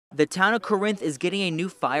The town of Corinth is getting a new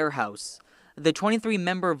firehouse. The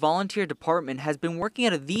 23-member volunteer department has been working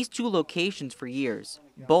out of these two locations for years,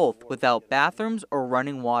 both without bathrooms or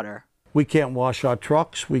running water. We can't wash our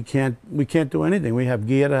trucks. We can't do anything. We have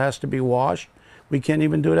gear that has to be washed. We can't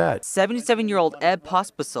even do that. 77-year-old Ed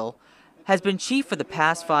Pospisil has been chief for the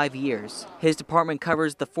past 5 years. His department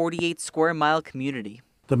covers the 48-square-mile community.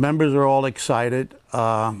 The members are all excited,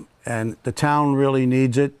 and the town really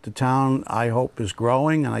needs it. The town, I hope, is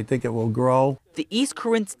growing, and I think it will grow. The East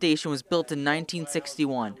Corinth station was built in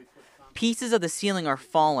 1961. Pieces of the ceiling are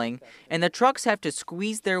falling, and the trucks have to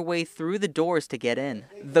squeeze their way through the doors to get in.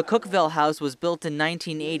 The Cookville house was built in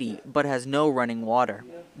 1980, but has no running water.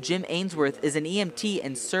 Jim Ainsworth is an EMT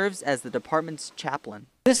and serves as the department's chaplain.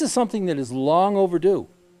 This is something that is long overdue.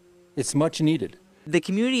 It's much needed. The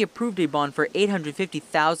community approved a bond for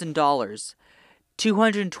 $850,000.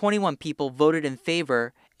 221 people voted in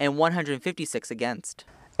favor and 156 against.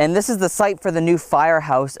 And this is the site for the new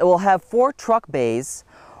firehouse. It will have 4 truck bays,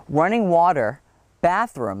 running water,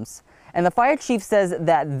 bathrooms, and the fire chief says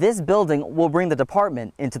that this building will bring the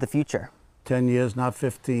department into the future. 10 years, not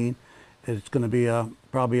 15. It's going to be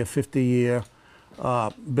probably a 50-year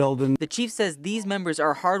building. The chief says these members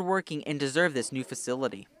are hardworking and deserve this new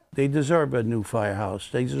facility. They deserve a new firehouse.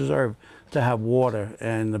 They deserve to have water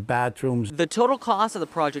and the bathrooms. The total cost of the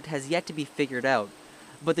project has yet to be figured out,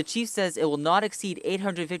 but the chief says it will not exceed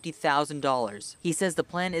 $850,000. He says the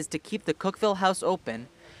plan is to keep the Cookville house open,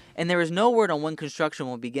 and there is no word on when construction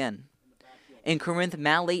will begin. In Corinth,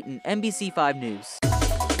 Matt Layton, NBC5 News.